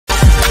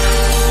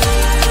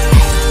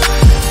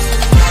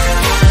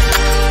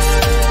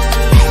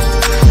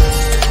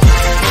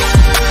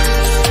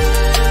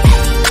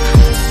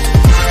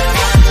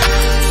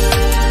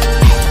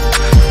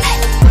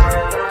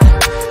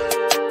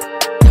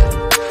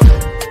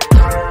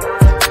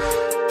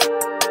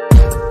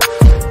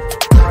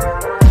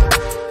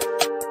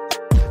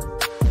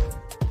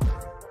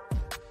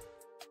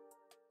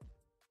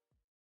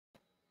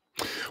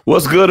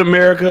What's good,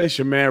 America? It's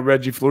your man,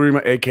 Reggie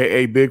Florima,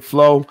 a.k.a. Big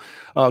Flo,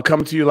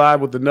 coming to you live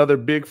with another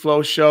Big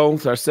Flo show.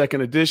 It's our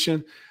second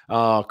edition.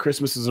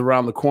 Christmas is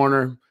around the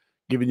corner,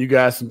 giving you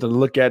guys something to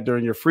look at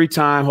during your free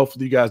time.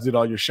 Hopefully, you guys did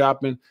all your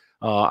shopping.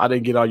 I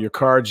didn't get all your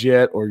cards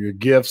yet or your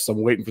gifts.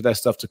 I'm waiting for that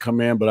stuff to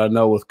come in, but I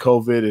know with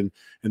COVID and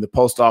the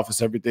post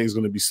office, everything's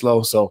going to be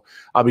slow. So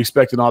I'll be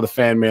expecting all the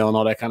fan mail and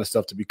all that kind of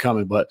stuff to be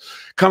coming. But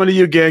coming to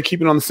you again,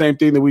 keeping on the same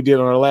thing that we did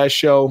on our last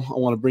show, I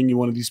want to bring you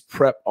one of these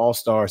prep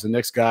all-stars. The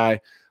next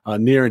guy,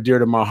 near and dear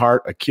to my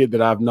heart, a kid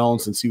that I've known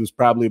since he was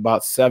probably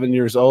about 7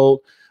 years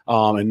old.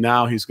 And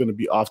now he's going to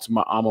be off to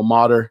my alma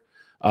mater.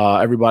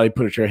 Everybody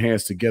put your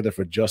hands together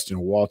for Justin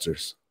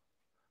Walters.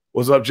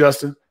 What's up,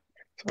 Justin?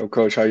 So,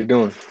 Coach, how you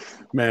doing?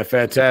 Man,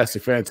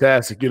 fantastic,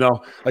 fantastic. You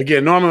know,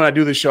 again, normally when I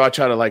do this show, I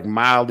try to like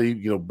mildly,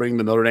 bring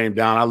the Notre Dame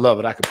down. I love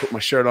it. I can put my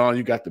shirt on.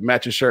 You got the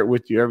matching shirt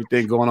with you,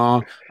 everything going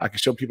on. I can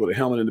show people the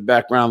helmet in the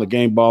background, the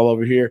game ball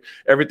over here.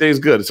 Everything's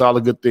good. It's all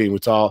a good thing.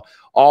 It's all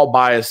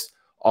biased,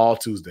 all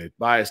Tuesday.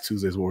 Biased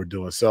Tuesday is what we're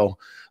doing. So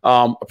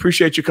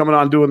appreciate you coming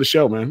on and doing the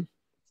show, man.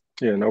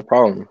 Yeah, no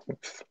problem.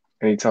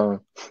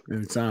 Anytime.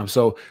 Anytime.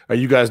 So are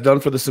you guys done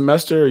for the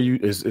semester?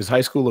 Is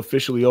high school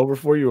officially over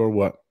for you or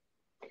what?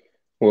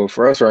 Well,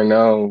 for us right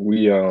now,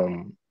 we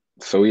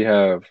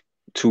have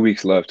 2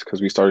 weeks left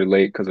because we started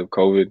late because of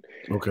COVID.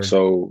 Okay.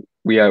 So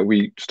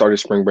we started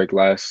spring break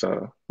last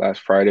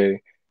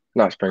Friday.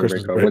 Not spring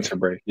Christmas break, winter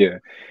break. Yeah.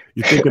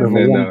 You're thinking of a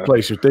warmer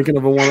place. You're thinking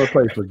of a warmer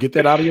place, but get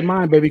that out of your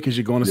mind, baby, because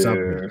you're going to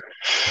something.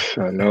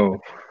 I know.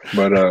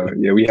 But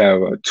yeah, we have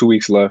 2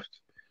 weeks left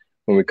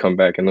when we come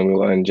back, and then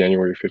we'll end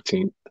January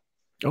 15th.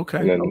 Okay.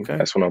 And then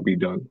that's when I'll be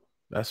done.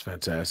 That's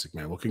fantastic,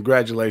 man. Well,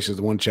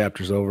 congratulations. One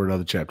chapter's over,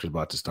 another chapter's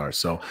about to start.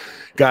 So,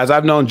 guys,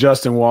 I've known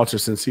Justin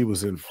Walters since he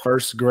was in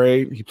first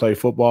grade. He played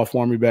football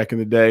for me back in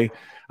the day.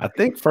 I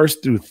think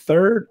first through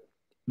third.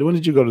 When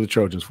did you go to the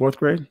Trojans? Fourth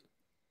grade?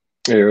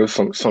 Yeah, it was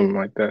something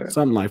like that.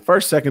 Something like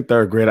first, second,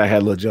 third grade. I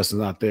had little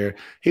Justin out there.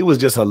 He was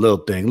just a little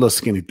thing, little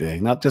skinny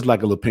thing, not just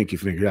like a little pinky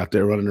finger out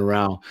there running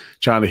around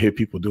trying to hit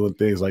people, doing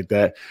things like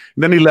that.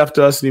 And then he left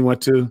us and he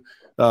went to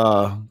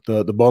the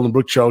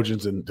Bolingbrook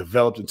Trojans and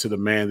developed into the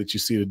man that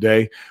you see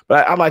today.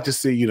 But I'd like to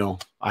see,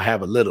 I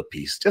have a little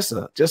piece, just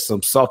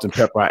some salt and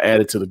pepper I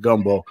added to the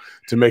gumbo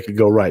to make it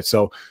go right.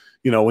 So,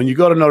 when you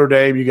go to Notre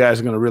Dame, you guys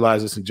are going to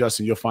realize this, and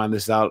Justin, you'll find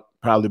this out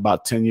probably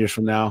about 10 years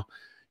from now.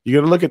 You're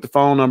going to look at the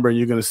phone number and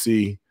you're going to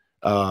see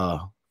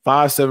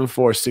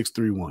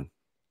 574631.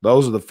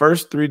 Those are the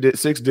first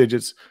 6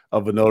 digits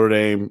of a Notre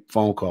Dame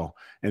phone call.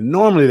 And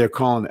normally they're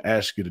calling to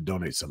ask you to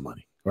donate some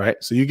money. Right.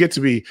 So you get to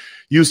be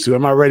used to,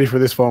 am I ready for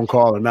this phone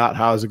call or not?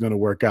 How is it going to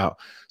work out?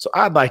 So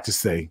I'd like to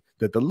say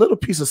that the little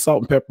piece of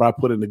salt and pepper I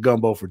put in the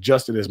gumbo for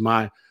Justin is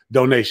my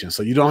donation.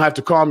 So you don't have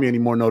to call me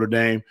anymore, Notre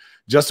Dame.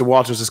 Justin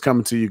Walters is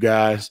coming to you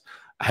guys.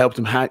 I helped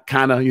him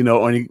kind of,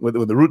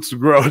 with the roots to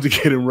grow to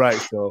get him right.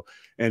 So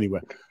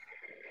anyway,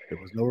 there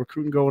was no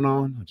recruiting going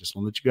on. I just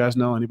want to let you guys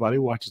know, anybody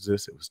who watches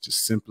this, it was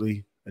just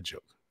simply a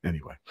joke.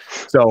 Anyway,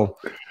 so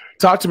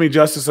talk to me,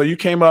 Justin. So you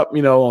came up,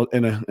 in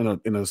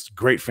a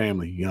great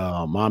family,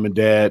 mom and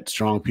dad,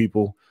 strong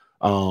people.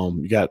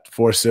 You got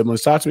 4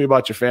 siblings. Talk to me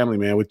about your family,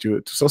 man.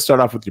 So start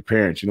off with your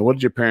parents. What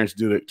did your parents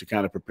do to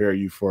kind of prepare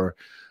you for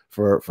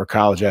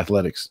college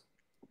athletics?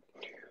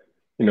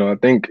 I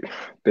think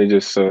they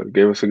just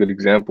gave us a good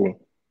example,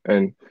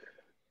 and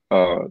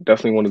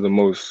definitely one of the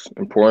most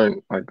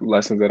important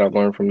lessons that I've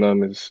learned from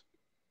them is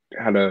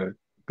how to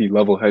be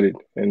level-headed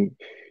and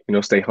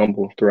stay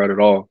humble throughout it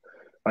all.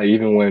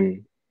 Even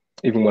when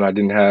I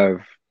didn't have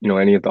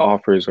any of the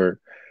offers or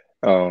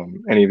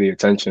any of the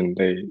attention,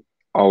 they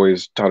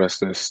always taught us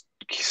to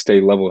stay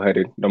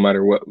level-headed no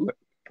matter what,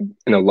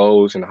 in the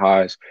lows and the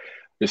highs,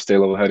 just stay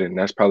level-headed. And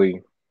that's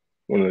probably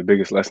one of the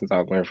biggest lessons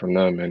I've learned from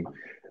them. And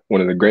one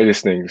of the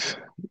greatest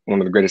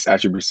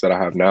attributes that I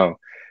have now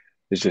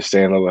is just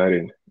staying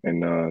level-headed.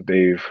 And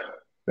they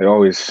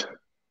always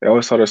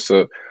taught us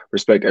to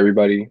respect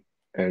everybody,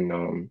 and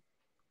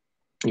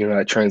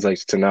that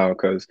translates to now,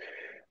 because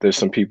there's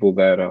some people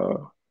that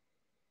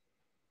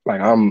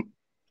I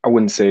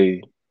wouldn't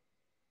say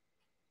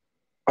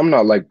I'm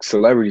not like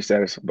celebrity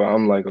status, but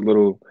I'm like a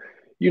little,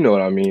 you know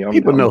what I mean.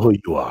 People know who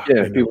you are.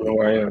 Yeah, people know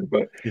who I am,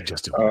 but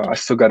I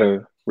still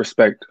gotta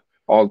respect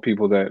all the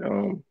people that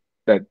are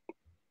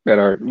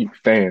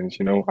fans.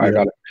 I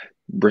gotta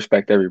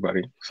respect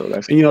everybody. So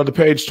that's the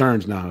page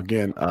turns now.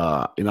 Again,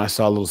 I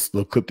saw a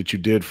little clip that you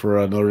did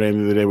for Notre Dame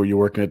the other day where you're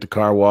working at the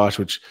car wash,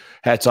 which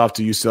hats off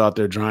to you, still out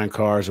there drying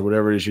cars or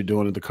whatever it is you're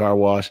doing at the car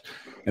wash.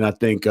 And I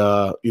think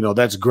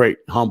that's great.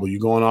 Humble.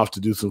 You're going off to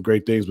do some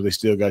great things, but they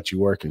still got you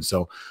working.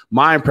 So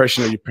my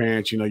impression of your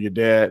parents, your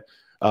dad,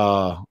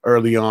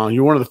 early on,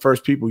 you're one of the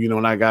first people,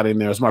 when I got in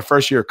there. It was my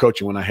first year of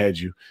coaching when I had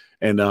you.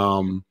 And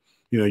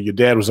your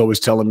dad was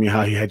always telling me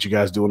how he had you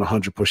guys doing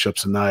 100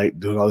 push-ups a night,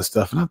 doing all this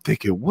stuff. And I'm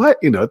thinking, what?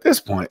 At this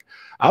point,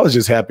 I was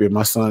just happy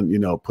my son,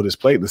 put his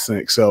plate in the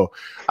sink. So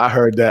I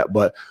heard that.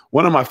 But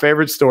one of my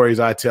favorite stories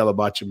I tell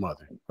about your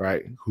mother,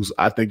 right,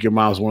 I think your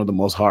mom's one of the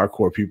most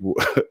hardcore people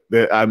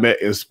that I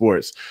met in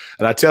sports.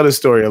 And I tell this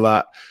story a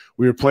lot.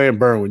 We were playing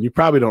Berwyn. You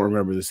probably don't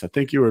remember this. I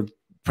think you were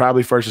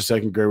probably first or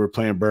second grade. We're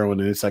playing Berwyn,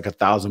 and it's like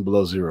 1,000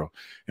 below zero.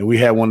 And we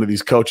had one of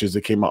these coaches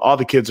that came out. All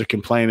the kids are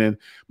complaining.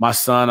 My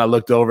son, I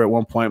looked over at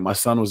one point. My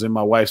son was in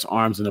my wife's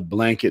arms in a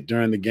blanket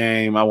during the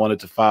game. I wanted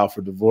to file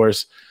for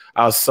divorce.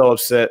 I was so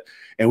upset.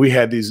 And we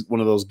had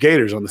one of those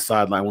gators on the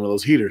sideline, one of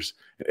those heaters.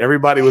 And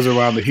everybody was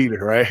around the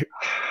heater, right?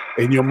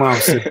 And your mom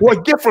said, boy,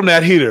 get from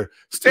that heater.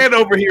 Stand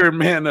over here and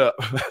man up.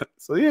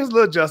 So here's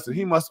little Justin.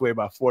 He must weigh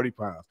about 40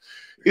 pounds.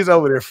 He's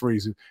over there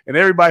freezing. And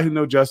everybody who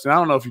knows Justin, I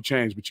don't know if you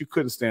changed, but you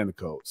couldn't stand the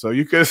cold. So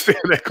you couldn't stand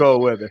that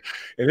cold weather.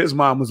 And his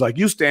mom was like,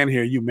 you stand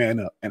here, you man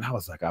up. And I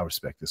was like, I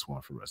respect this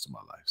one for the rest of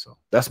my life. So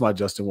that's my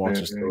Justin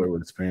Walters story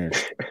with his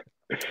parents.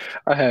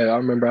 I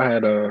remember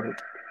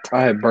I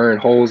had burned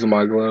holes in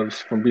my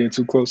gloves from being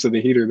too close to the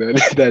heater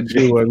that day.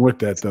 She wasn't with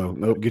that though.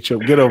 Nope.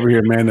 Get over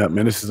here, man up,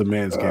 man. This is a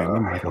man's game.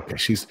 I'm like, okay,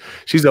 she's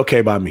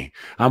okay by me.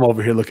 I'm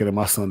over here looking at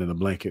my son in a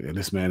blanket, and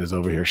this man is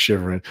over here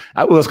shivering.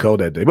 I was cold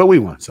that day, but we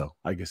won, so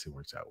I guess it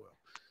works out well.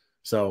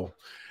 So,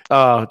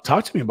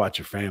 talk to me about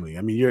your family.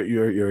 I mean,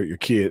 your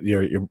kid,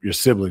 your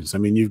siblings. I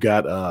mean, you've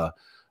got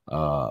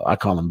I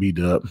call him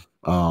B-Dub.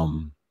 I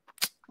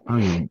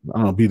don't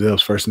know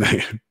B-Dub's first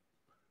name.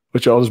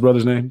 What's your oldest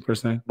brother's name?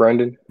 First name?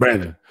 Brandon.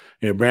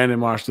 Yeah, Brandon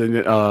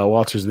Marston,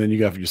 Walters, and then you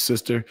got your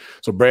sister.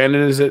 So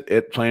Brandon is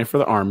at playing for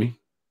the Army.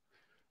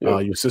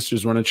 Yep. Your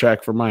sister's running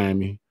track for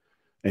Miami.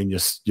 And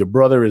your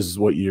brother is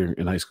what year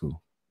in high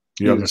school?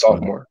 He's a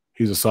sophomore.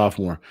 He's a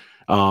sophomore.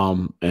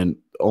 And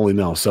only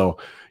know. So,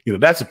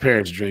 that's a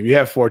parent's dream. You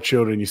have 4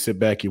 children, you sit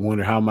back, you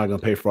wonder, how am I going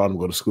to pay for all of them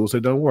to go to school? So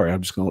don't worry,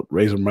 I'm just going to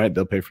raise them right.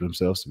 They'll pay for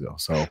themselves to go.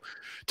 So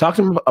talk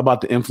to me about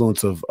the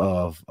influence of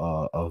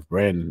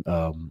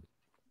Brandon,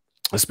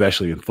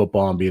 especially in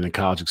football and being in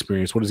college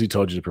experience. What has he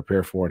told you to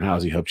prepare for, and how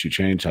has he helped you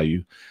change how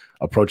you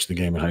approach the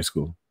game in high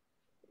school?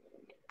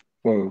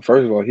 Well,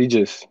 first of all,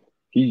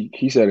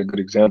 he set a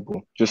good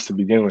example just to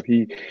begin with.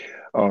 He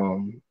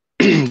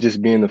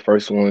just being the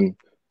first one,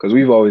 because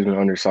we've always been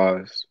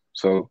undersized.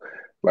 So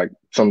like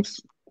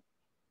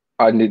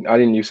I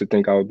didn't used to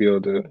think I would be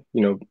able to,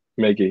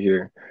 make it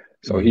here.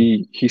 So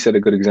he set a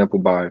good example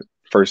by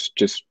first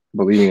just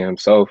believing in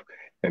himself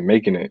and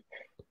making it.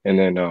 And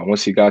then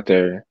once he got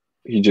there,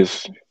 he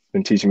just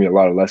been teaching me a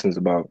lot of lessons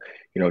about,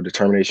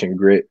 determination,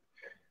 grit,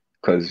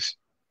 because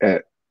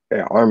at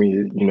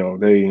Army,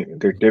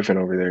 they're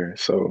different over there.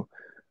 So,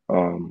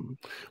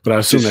 but I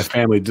assume that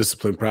family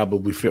discipline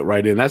probably fit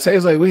right in. That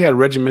says like we had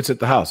regiments at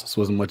the house. This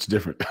wasn't much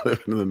different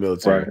living in the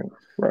military.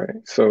 Right.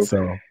 So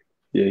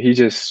yeah, he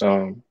just,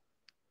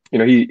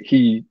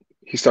 he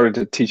started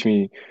to teach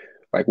me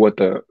like what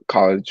the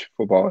college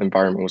football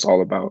environment was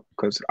all about,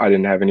 because I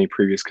didn't have any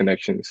previous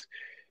connections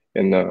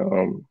in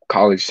the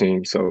college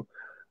scene. So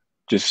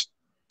just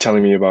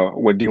telling me about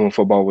what D1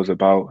 football was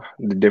about,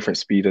 the different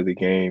speed of the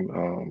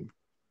game,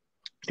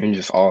 and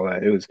just all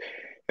that.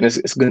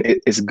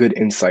 It's good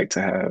insight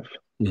to have,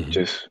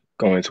 just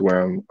going to where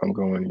I'm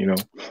going,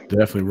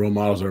 Definitely role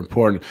models are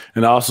important.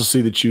 And I also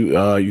see that you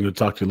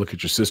look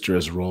at your sister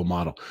as a role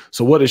model.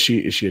 So what is she?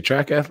 Is she a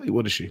track athlete?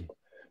 What is she?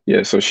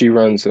 Yeah, so she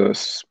runs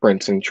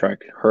sprints and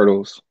track,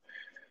 hurdles,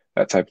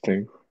 that type of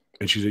thing.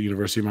 And she's at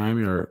University of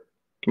Miami or?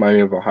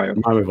 Miami of Ohio.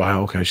 Miami of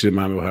Ohio. Okay, she did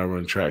Miami of Ohio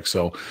running track.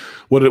 So,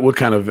 what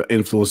kind of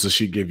influence does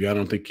she give you? I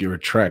don't think you're a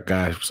track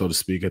guy, so to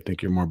speak. I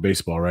think you're more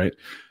baseball, right?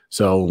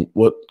 So,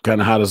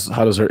 how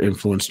does her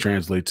influence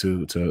translate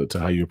to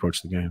how you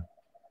approach the game?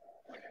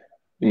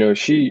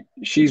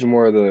 She's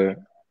more of the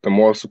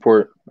moral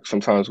support.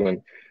 Sometimes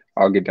when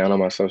I'll get down on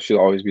myself, she'll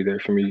always be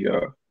there for me,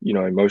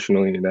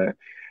 emotionally, and that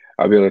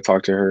I'll be able to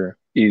talk to her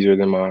easier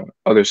than my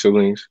other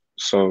siblings.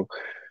 So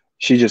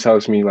she just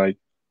helps me, like,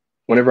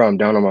 whenever I'm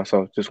down on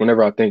myself, just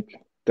whenever I think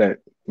that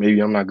maybe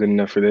I'm not good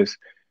enough for this,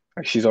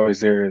 like, she's always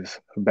there as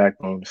a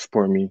backbone to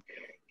support me,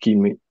 keep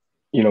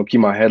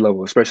my head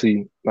level,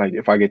 especially like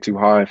if I get too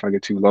high, if I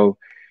get too low,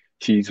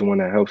 she's the one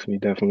that helps me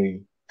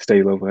definitely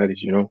stay level-headed,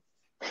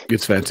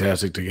 It's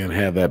fantastic to, again,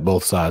 have that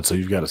both sides. So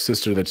you've got a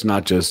sister that's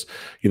not just,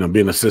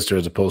 being a sister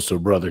as opposed to a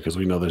brother, because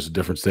we know there's a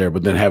difference there,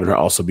 but then having her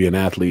also be an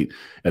athlete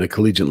at a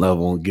collegiate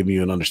level and giving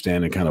you an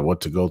understanding kind of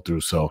what to go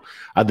through. So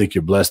I think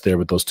you're blessed there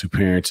with those 2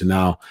 parents. And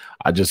now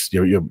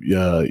your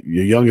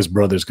youngest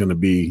brother is going to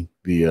be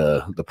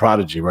the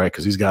prodigy, right?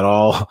 Because he's got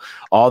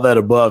all that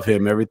above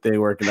him, everything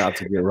working out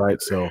to get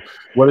right. So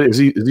does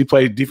he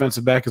play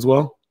defensive back as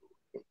well?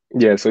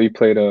 Yeah, so he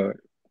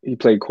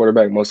played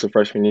quarterback most of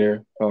freshman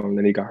year.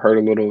 Then he got hurt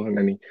a little, and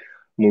then he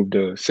moved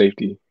to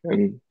safety.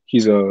 And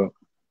he's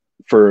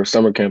for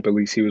summer camp, at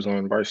least he was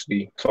on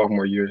varsity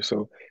sophomore year.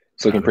 So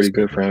it's looking pretty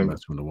good for him.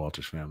 That's from the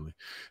Walters family.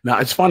 Now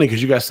it's funny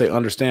because you guys say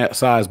understand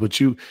size, but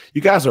you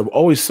guys are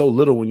always so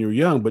little when you're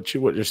young. But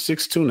you're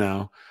 6'2"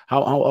 now.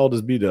 How old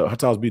is B-Dub? How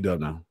tall is B-Dub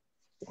now?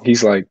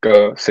 He's like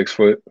 6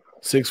 foot.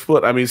 6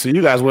 foot. I mean, so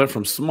you guys went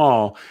from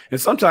small, and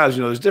sometimes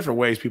there's different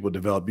ways people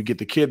develop. You get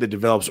the kid that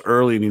develops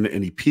early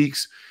and he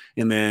peaks.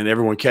 And then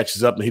everyone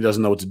catches up and he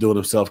doesn't know what to do with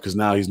himself because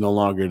now he's no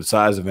longer the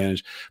size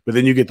advantage. But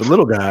then you get the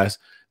little guys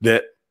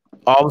that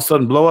all of a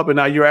sudden blow up, and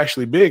now you're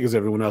actually big as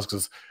everyone else.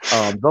 Because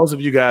those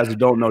of you guys who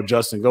don't know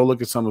Justin, go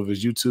look at some of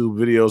his YouTube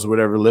videos or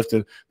whatever,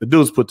 lifting. The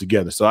dude's put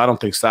together. So I don't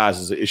think size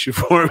is an issue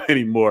for him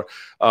anymore.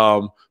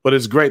 But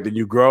it's great that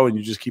you grow and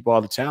you just keep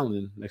all the talent,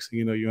 and next thing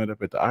you know, you end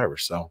up at the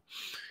Irish. So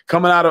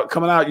coming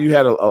out, you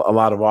had a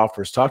lot of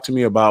offers. Talk to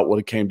me about what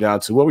it came down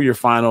to. What were your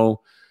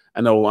final?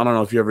 I don't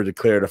know if you ever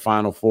declared a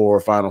Final Four or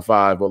Final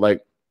Five, but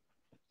like,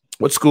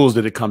 what schools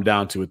did it come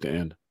down to at the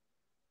end?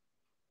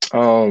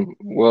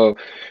 Well,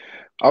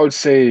 I would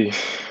say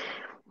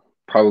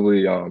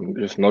probably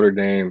just Notre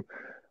Dame.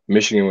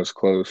 Michigan was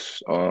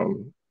close.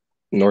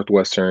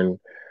 Northwestern.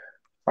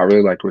 I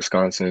really liked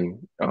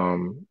Wisconsin.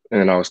 And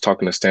then I was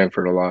talking to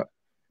Stanford a lot.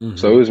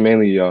 So it was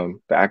mainly the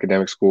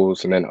academic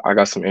schools, and then I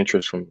got some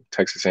interest from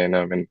Texas A&M,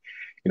 and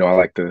I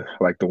like the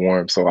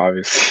warm, so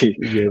obviously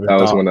that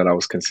was one that I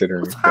was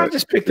considering. I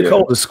just picked the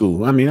coldest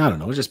school. I mean, I don't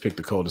know, just pick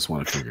the coldest one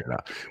and figure it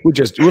out. We'll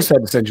just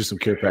had to send you some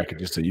care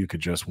packages so you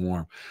could just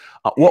warm.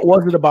 What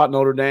was it about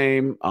Notre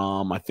Dame?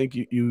 I think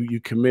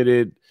you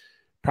committed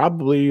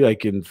probably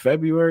like in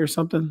February or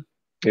something.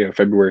 Yeah,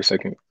 February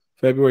 2nd.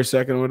 February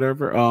 2nd or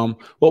whatever.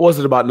 What was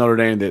it about Notre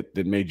Dame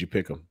that made you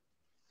pick them?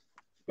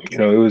 It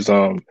was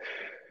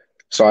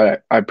so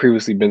I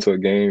previously been to a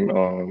game.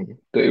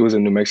 It was a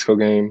New Mexico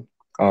game,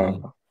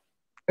 and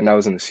that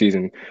was in the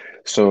season.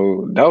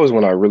 So that was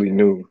when I really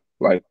knew,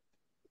 like,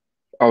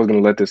 I was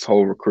gonna let this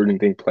whole recruiting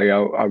thing play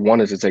out. I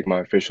wanted to take my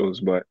officials,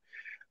 but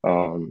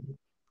I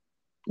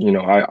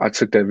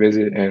took that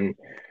visit, and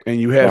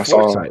you had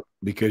foresight,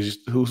 because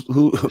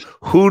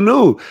who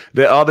knew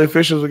that all the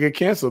officials would get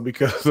canceled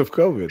because of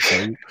COVID? So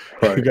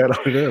you got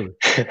on it early.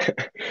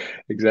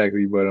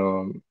 Exactly, but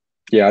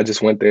I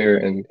just went there,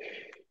 and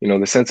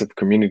the sense of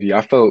community.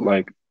 I felt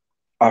like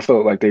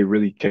they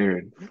really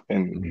cared,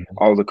 and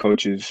all the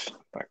coaches,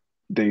 like,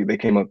 they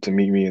came up to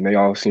meet me, and they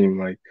all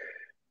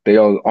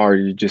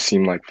already just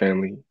seemed like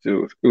family.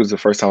 So it was the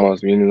first time I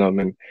was meeting them,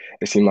 and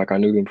it seemed like I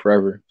knew them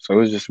forever. So it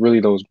was just really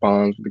those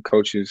bonds with the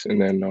coaches,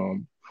 and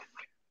then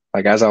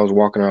like as I was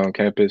walking around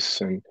campus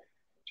and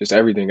just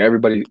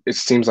everybody, it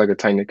seems like a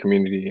tight-knit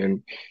community,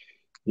 and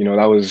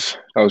that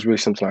was really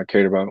something I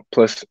cared about.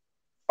 Plus,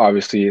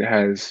 obviously, it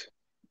has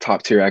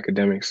top-tier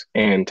academics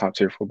and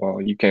top-tier football.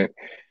 You can't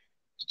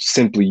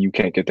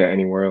get that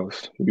anywhere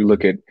else. You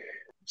look at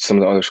some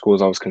of the other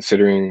schools I was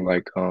considering,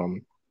 like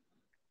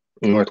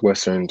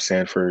Northwestern,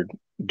 Stanford,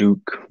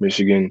 Duke,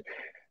 Michigan.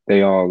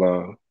 They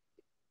all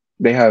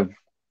they have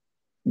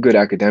good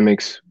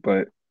academics,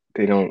 but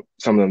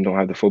some of them don't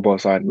have the football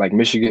side. Like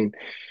Michigan,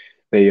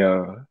 they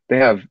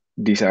have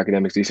decent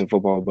academics, decent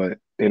football, but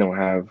I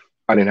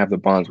didn't have the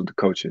bonds with the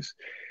coaches.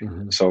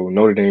 So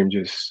Notre Dame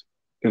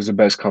it was the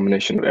best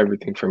combination of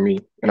everything for me,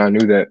 and I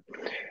knew that.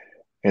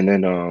 And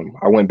then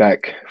I went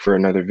back for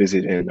another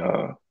visit in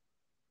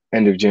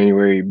end of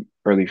January,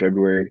 early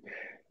February,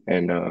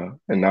 and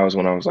that was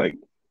when I was like,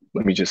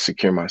 let me just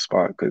secure my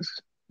spot, because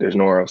there's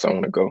nowhere else I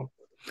want to go.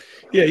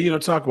 Yeah,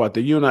 talk about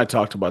that. You and I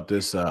talked about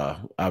this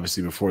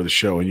obviously before the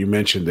show, and you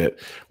mentioned that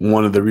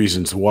one of the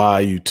reasons why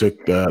you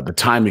took the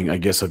timing, I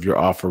guess, of your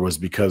offer was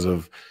because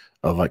of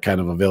like kind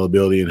of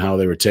availability and how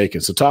they were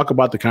taken. So talk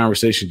about the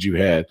conversations you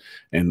had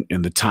and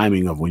the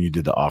timing of when you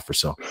did the offer.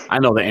 So I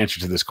know the answer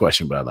to this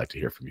question, but I'd like to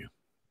hear from you.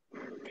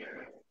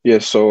 Yeah,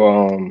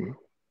 so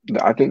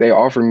I think they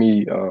offered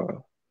me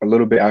a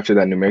little bit after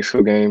that New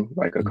Mexico game,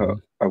 like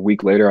a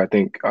week later. I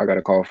think I got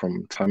a call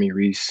from Tommy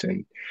Rees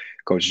and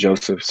Coach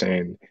Joseph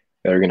saying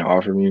they're going to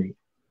offer me.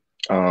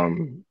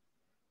 And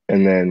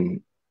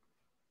then,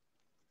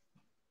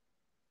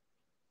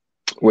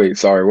 wait,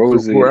 sorry, what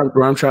was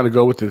where I'm trying to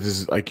go with this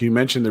is, like, you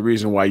mentioned the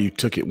reason why you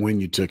took it when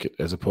you took it,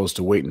 as opposed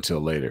to wait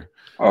until later.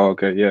 Oh,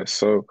 okay, yeah.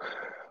 So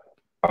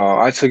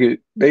I took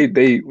it.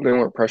 They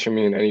weren't pressuring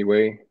me in any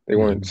way. They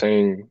weren't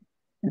saying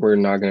we're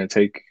not going to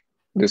take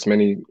this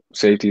many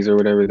safeties or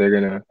whatever. They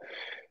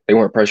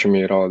weren't pressuring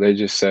me at all. They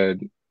just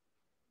said,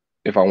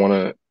 if I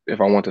want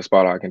the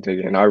spot, I can take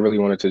it. And I really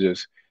wanted to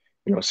just,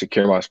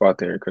 secure my spot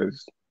there,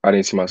 because I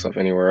didn't see myself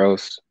anywhere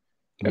else.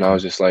 And I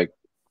was just like,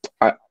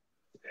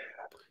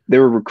 they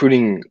were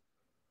recruiting,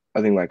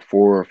 I think, like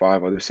 4 or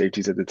 5 other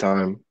safeties at the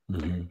time.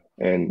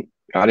 And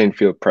I didn't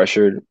feel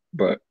pressured,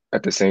 but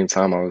at the same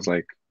time, I was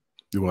like,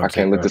 I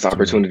can't let this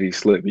opportunity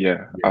slip.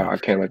 Yeah. I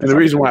can't let this. And the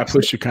reason why I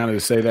pushed you kind of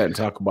to say that and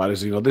talk about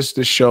it is,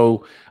 this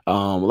show, a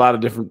lot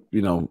of different,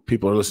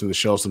 people are listening to the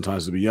show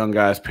sometimes to be young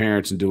guys,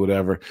 parents, and do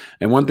whatever.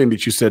 And one thing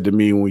that you said to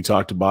me when we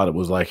talked about it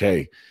was like,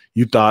 hey,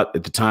 you thought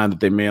at the time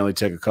that they may only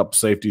take a couple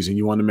safeties, and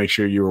you wanted to make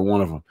sure you were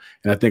one of them.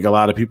 And I think a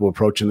lot of people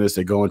approaching this,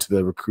 they go into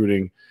the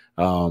recruiting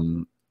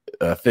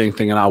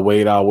thinking I'll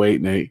wait.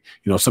 And they,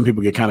 some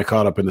people get kind of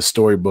caught up in the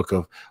storybook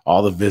of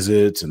all the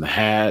visits and the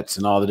hats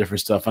and all the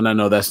different stuff. And I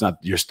know that's not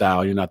your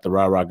style. You're not the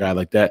rah-rah guy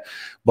like that.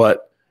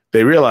 But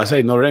they realize,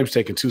 hey, Notre Dame's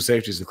taking 2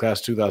 safeties in class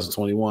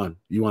 2021.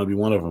 You want to be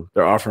one of them.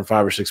 They're offering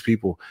 5 or 6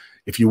 people.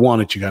 If you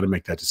want it, you got to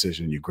make that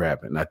decision and you grab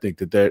it. And I think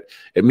that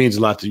it means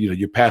a lot to,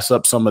 you pass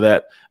up some of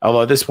that.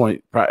 Although at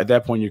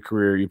that point in your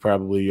career, you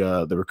probably,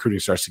 the recruiting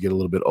starts to get a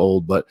little bit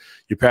old, but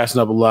you're passing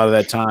up a lot of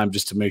that time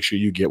just to make sure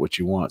you get what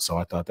you want. So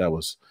I thought that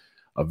was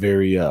a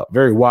very,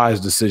 very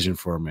wise decision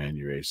for a man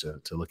your age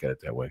to look at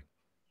it that way.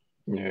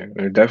 Yeah,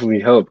 it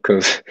definitely helped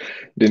because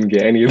didn't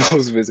get any of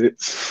those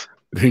visits.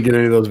 Didn't get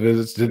any of those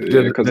visits. Did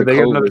they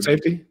get another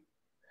safety?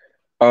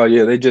 Oh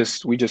yeah, we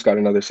just got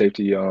another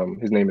safety.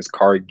 His name is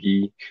Kari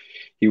Gee.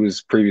 He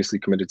was previously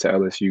committed to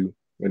LSU,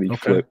 and he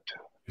flipped.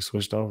 He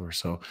switched over.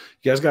 So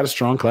you guys got a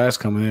strong class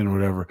coming in or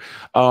whatever.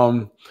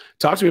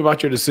 Talk to me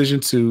about your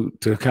decision to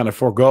kind of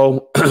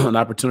forego an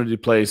opportunity to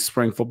play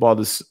spring football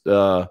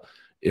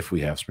if we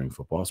have spring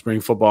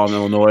football in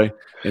Illinois,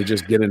 and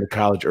just get into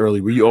college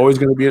early. Were you always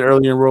going to be an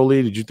early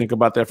enrollee? Did you think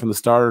about that from the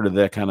start, or did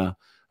that kind of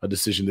a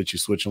decision that you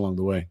switch along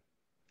the way?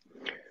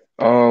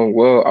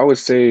 Well, I would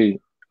say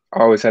I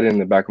always had it in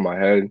the back of my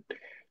head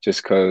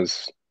just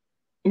because,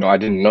 I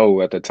didn't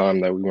know at the time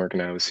that we weren't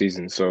going to have a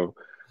season. So,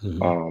 I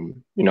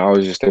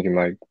was just thinking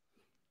like,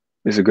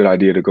 it's a good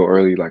idea to go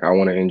early. Like I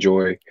want to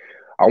enjoy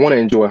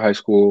high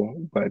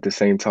school, but at the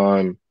same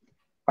time,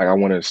 like I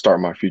want to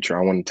start my future.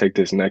 I want to take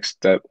this next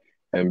step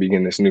and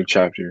begin this new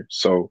chapter.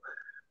 So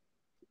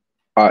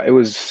it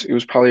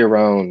was probably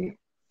around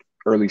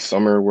early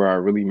summer where I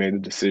really made the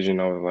decision.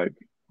 I was like,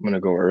 I'm going to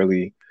go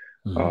early.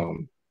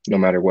 No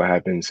matter what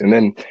happens. And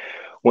then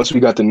once we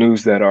got the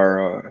news that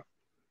our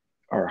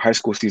high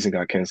school season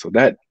got canceled,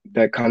 that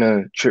kind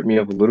of tripped me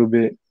up a little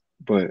bit.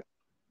 But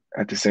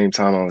at the same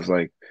time, I was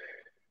like,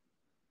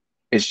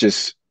 that's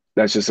just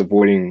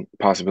avoiding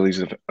possibilities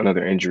of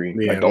another injury.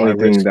 Yeah, like the only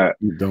thing that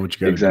you done what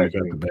you got to do,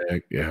 you got the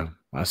bag. Yeah,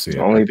 I see it.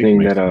 The only thing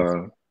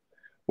that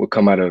would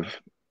come out of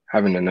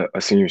having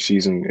a senior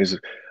season is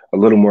a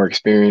little more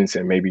experience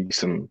and maybe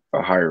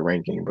a higher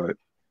ranking, but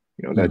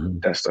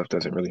that stuff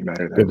doesn't really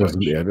matter that much.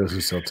 Yeah, it doesn't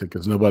sell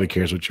tickets. Nobody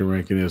cares what your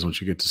ranking is once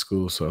you get to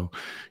school. So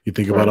you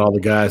think about all the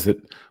guys that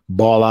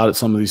ball out at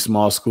some of these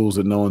small schools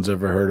that no one's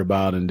ever heard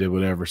about and did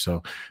whatever.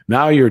 So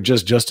now you're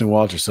just Justin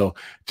Walter. So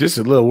just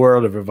a little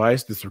word of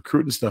advice: this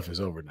recruiting stuff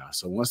is over now.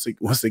 So once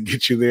they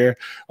get you there,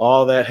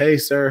 all that, hey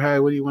sir, hi,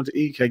 what do you want to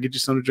eat? Can I get you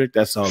something to drink?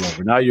 That's all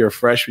over. Now you're a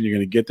freshman. You're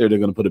going to get there. They're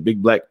going to put a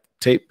big black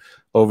tape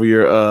over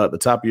your the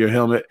top of your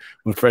helmet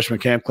when freshman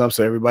camp comes,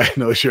 so everybody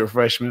knows you're a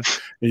freshman,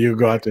 and you'll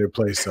go out there and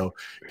play. So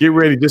get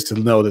ready just to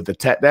know that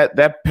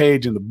that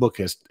page in the book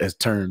has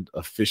turned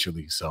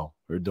officially. So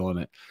we're doing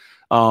it.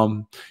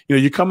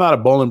 You come out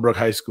of Bolingbrook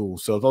High School.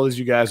 So those of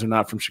you guys who are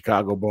not from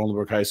Chicago,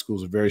 Bolingbrook High School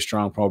is a very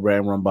strong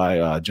program run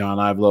by John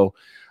Ivelo.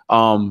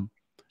 And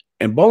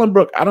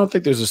Bolingbrook, I don't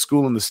think there's a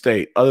school in the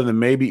state other than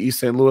maybe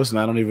East St. Louis, and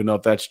I don't even know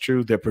if that's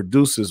true, that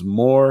produces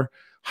more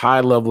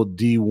high-level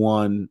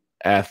D1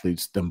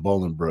 athletes than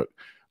Bolingbrook.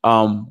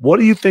 What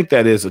do you think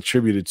that is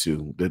attributed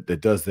to that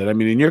does that? I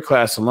mean, in your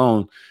class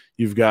alone,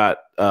 you've got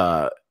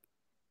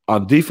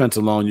on defense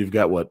alone, you've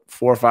got 4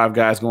 or 5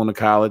 guys going to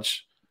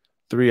college,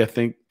 3, I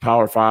think,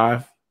 Power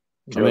 5.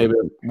 Yep. Or maybe,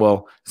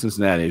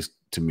 Cincinnati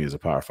to me is a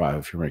Power 5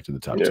 if you're ranked in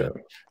the top 10.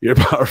 You're a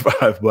Power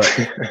 5, but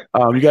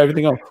you got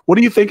everything else. What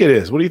do you think it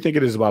is? What do you think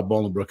it is about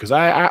Bolingbrook? Because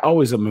I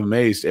always am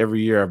amazed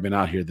every year I've been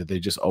out here that they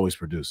just always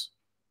produce.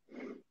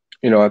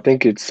 I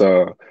think it's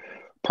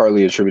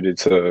partly attributed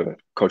to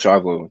Coach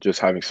Ivelo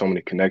just having so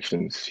many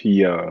connections.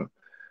 He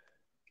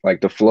like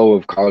the flow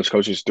of college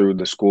coaches through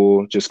the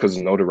school, just because of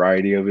the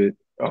notoriety of it,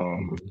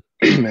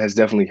 has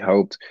definitely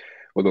helped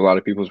with a lot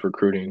of people's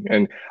recruiting.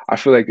 And I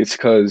feel like it's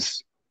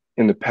because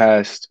in the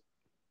past,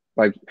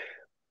 like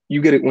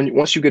you get it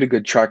once you get a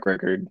good track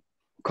record,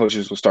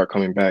 coaches will start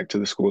coming back to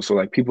the school. So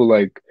like people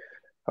like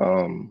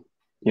Cam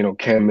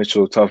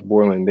Mitchell, Tuf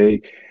Borland,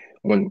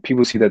 when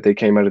people see that they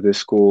came out of this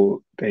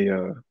school,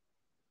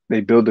 they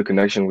build a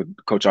connection with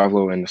Coach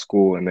Ivelo and the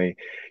school, and they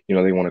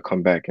want to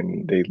come back,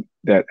 and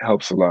that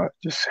helps a lot.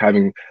 Just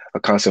having a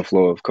constant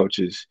flow of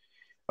coaches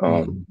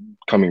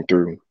coming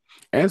through,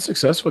 and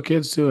successful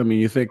kids too. I mean,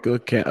 you think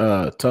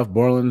Tuf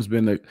Borland's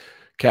been the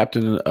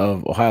captain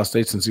of Ohio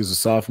State since he was a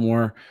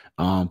sophomore.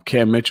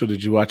 Cam Mitchell,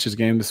 did you watch his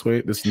game this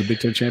week? This is the Big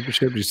Ten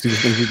Championship. Did you see the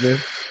things he did?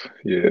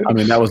 Yeah. I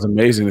mean, that was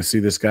amazing to see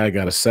this guy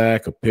got a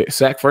sack, a pick.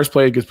 First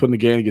play he gets put in the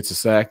game, he gets a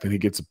sack, then he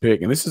gets a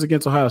pick. And this is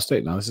against Ohio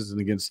State now. This is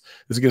against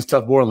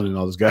Tuf Borland and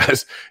all those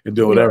guys and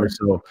doing whatever.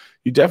 So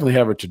you definitely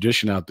have a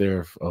tradition out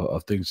there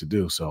of things to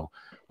do. So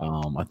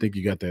I think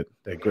you got that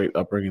great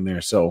upbringing there.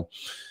 So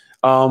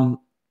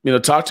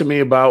talk to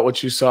me about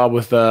what you saw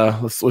with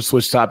let's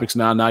switch topics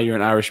now. Now you're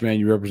an Irishman,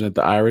 you represent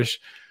the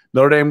Irish.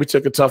 Notre Dame, we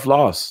took a tough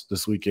loss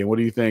this weekend. What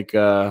do you think?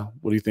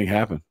 What do you think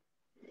happened?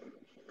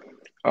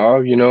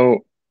 I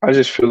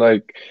just feel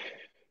like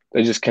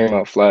they just came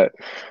out flat.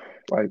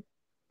 Like,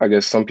 I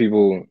guess some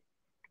people,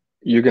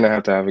 you're gonna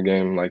have to have a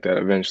game like that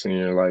eventually in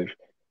your life.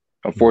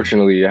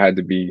 Unfortunately, it had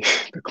to be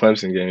the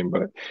Clemson game,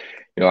 but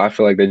I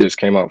feel like they just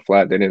came out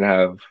flat. They didn't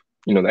have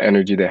the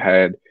energy they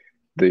had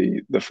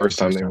the first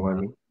time they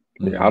won.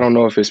 Yeah, I don't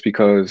know if it's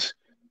because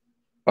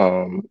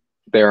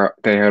they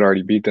had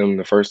already beat them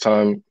the first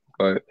time,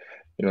 but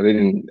you know, they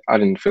didn't. I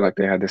didn't feel like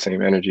they had the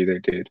same energy they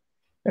did.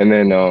 And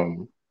then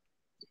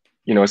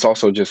you know, it's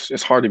also just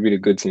it's hard to beat a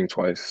good team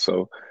twice.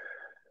 So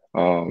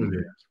Yeah.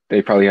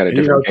 they probably had a And,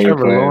 you know, different game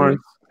Trevor plan.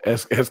 Lawrence,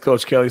 as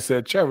Coach Kelly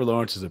said, Trevor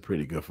Lawrence is a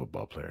pretty good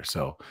football player.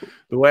 So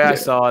the way I Yeah,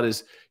 saw it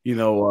is, you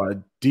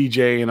know,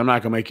 DJ, and I'm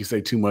not gonna make you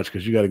say too much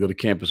because you got to go to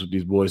campus with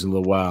these boys in a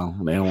little while,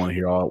 and they don't want to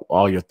hear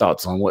all your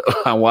thoughts on what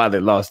on why they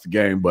lost the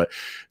game. But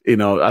you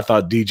know, I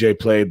thought DJ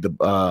played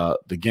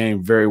the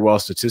game very well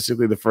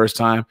statistically the first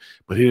time,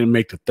 but he didn't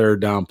make the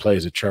third down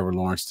plays that Trevor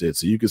Lawrence did.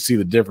 So you could see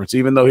the difference,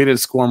 even though he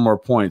didn't score more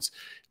points.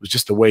 It was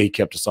just the way he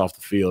kept us off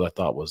the field. I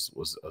thought was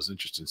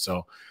interesting.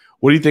 So.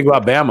 What do you think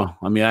about Bama?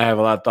 I mean, I have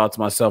a lot of thoughts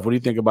myself. What do you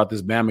think about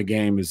this Bama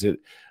game? Is it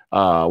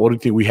what do you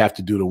think we have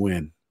to do to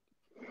win?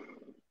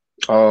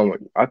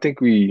 I think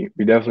we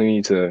definitely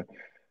need to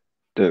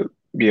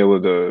be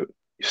able to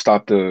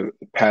stop the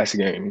pass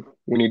game.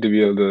 We need to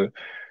be able to,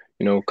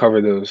 you know,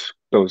 cover those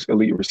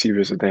elite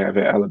receivers that they have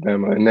at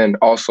Alabama, and then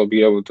also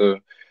be able to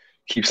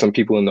keep some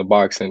people in the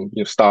box and,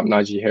 you know, stop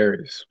Najee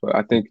Harris. But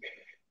I think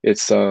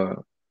it's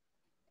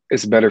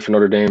it's better for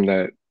Notre Dame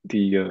that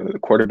the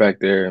quarterback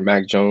there,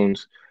 Mac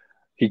Jones,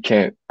 he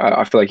can't.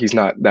 I feel like he's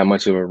not that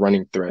much of a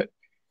running threat.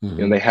 You know,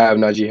 Mm-hmm. they have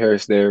Najee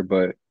Harris there,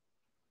 but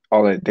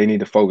all that they need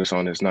to focus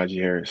on is Najee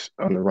Harris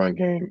on the run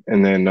game.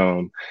 And then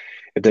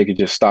if they could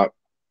just stop,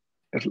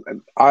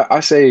 I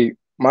say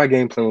my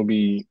game plan will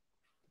be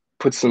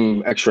put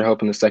some extra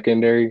help in the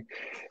secondary,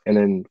 and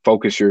then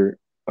focus your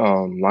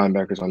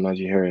linebackers on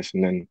Najee Harris,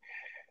 and then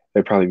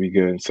they'd probably be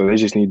good. So they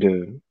just need to,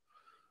 you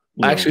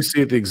I know, actually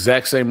see it the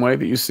exact same way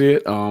that you see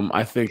it.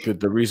 I think that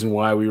the reason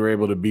why we were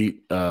able to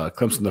beat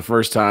Clemson the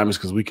first time is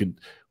because we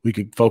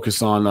could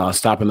focus on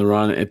stopping the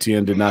run.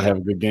 Etienne did not have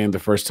a good game the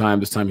first time.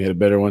 This time he had a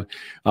better one.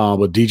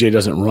 But DJ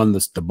doesn't run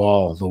the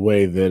ball the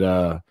way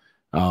that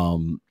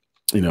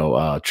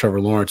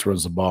Trevor Lawrence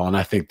runs the ball, and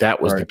I think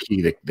that was the right,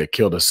 key that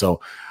killed us.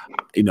 So,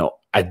 you know,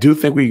 I do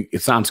think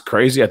it sounds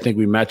crazy. I think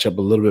we match up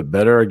a little bit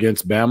better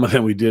against Bama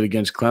than we did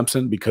against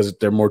Clemson because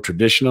they're more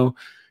traditional.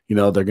 You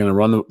know, they're going to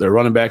run their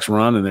running backs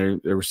run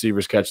and their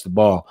receivers catch the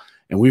ball.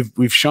 And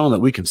we've shown that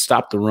we can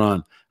stop the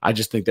run. I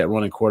just think that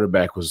running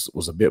quarterback was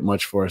a bit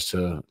much for us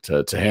to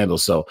handle.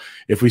 So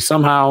if we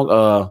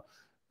somehow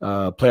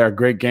play our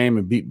great game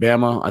and beat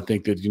Bama, I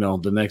think that, you know,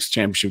 the next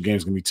championship game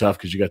is going to be tough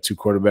because you got two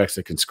quarterbacks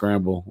that can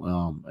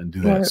scramble and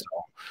do that. right.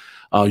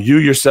 So you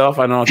yourself,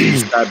 I don't know if you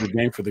describe the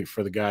game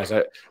for the guys.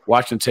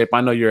 Watching tape,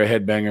 I know you're a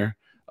headbanger.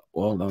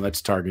 Well, no,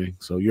 that's targeting.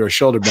 So you're a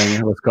shoulder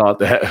banger. Let's call it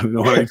that.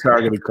 No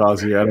targeting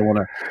calls here. I don't want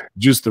to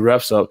juice the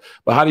refs up.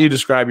 But how do you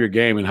describe your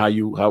game and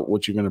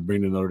what you're going to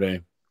bring to Notre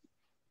Dame?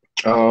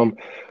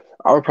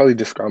 I would probably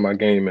describe my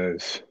game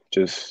as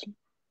just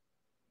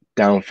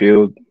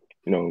downfield,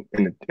 you know,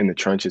 in the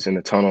trenches, in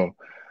the tunnel.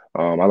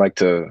 I like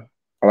to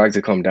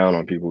come down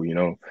on people, you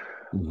know.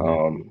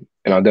 Mm-hmm.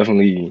 And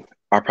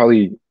I'll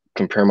probably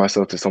compare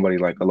myself to somebody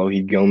like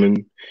Alohi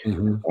Gilman,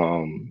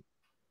 Mm-hmm.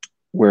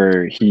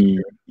 where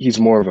he's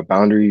more of a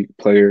boundary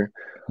player.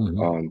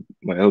 Mm-hmm.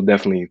 But he'll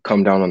definitely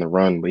come down on the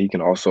run, but he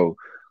can also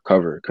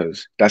cover,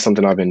 because that's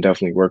something I've been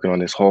definitely working on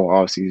this whole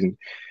off season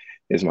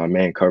is my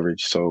man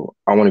coverage. So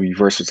I want to be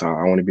versatile.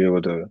 I want to be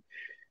able to,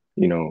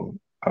 you know,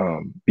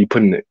 be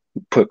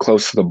put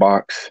close to the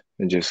box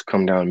and just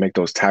come down and make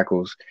those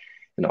tackles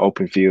in the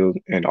open field,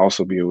 and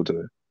also be able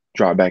to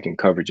drop back in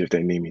coverage if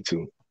they need me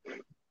to.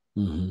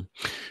 Mm-hmm.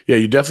 Yeah,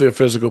 you're definitely a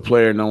physical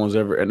player. No one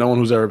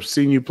who's ever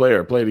seen you play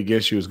or played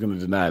against you is going to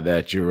deny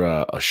that. You're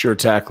a sure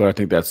tackler. I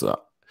think that's a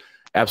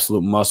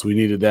absolute must. We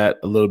needed that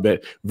a little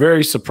bit.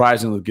 Very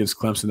surprising against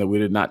Clemson that we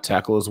did not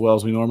tackle as well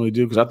as we normally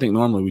do, because I think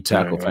normally we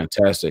tackle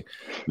fantastic.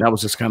 And that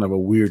was just kind of a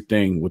weird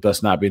thing with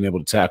us not being able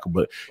to tackle.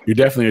 But you're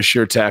definitely a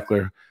sure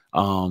tackler.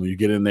 You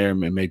get in there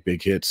and make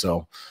big hits.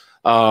 So,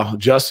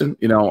 Justin,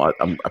 you know,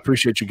 I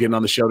appreciate you getting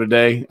on the show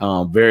today.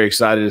 Very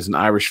excited as an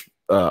Irish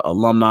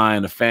alumni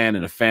and a fan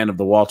of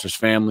the Walters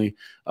family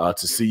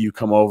to see you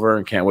come over,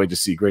 and can't wait to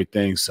see great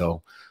things.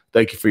 So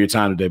thank you for your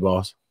time today,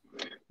 boss.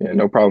 Yeah,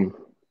 no problem.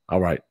 All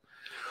right.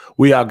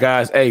 We out,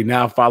 guys. Hey,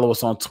 now follow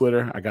us on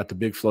Twitter. I got the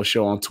Big Flow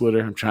Show on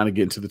Twitter. I'm trying to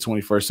get into the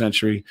 21st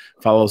century.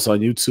 Follow us on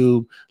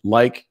YouTube.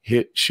 Like,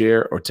 hit,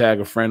 share, or tag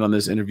a friend on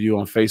this interview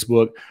on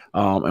Facebook.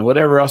 And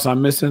whatever else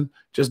I'm missing,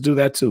 just do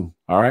that too.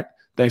 All right.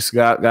 Thanks,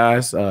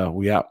 guys.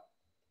 We out.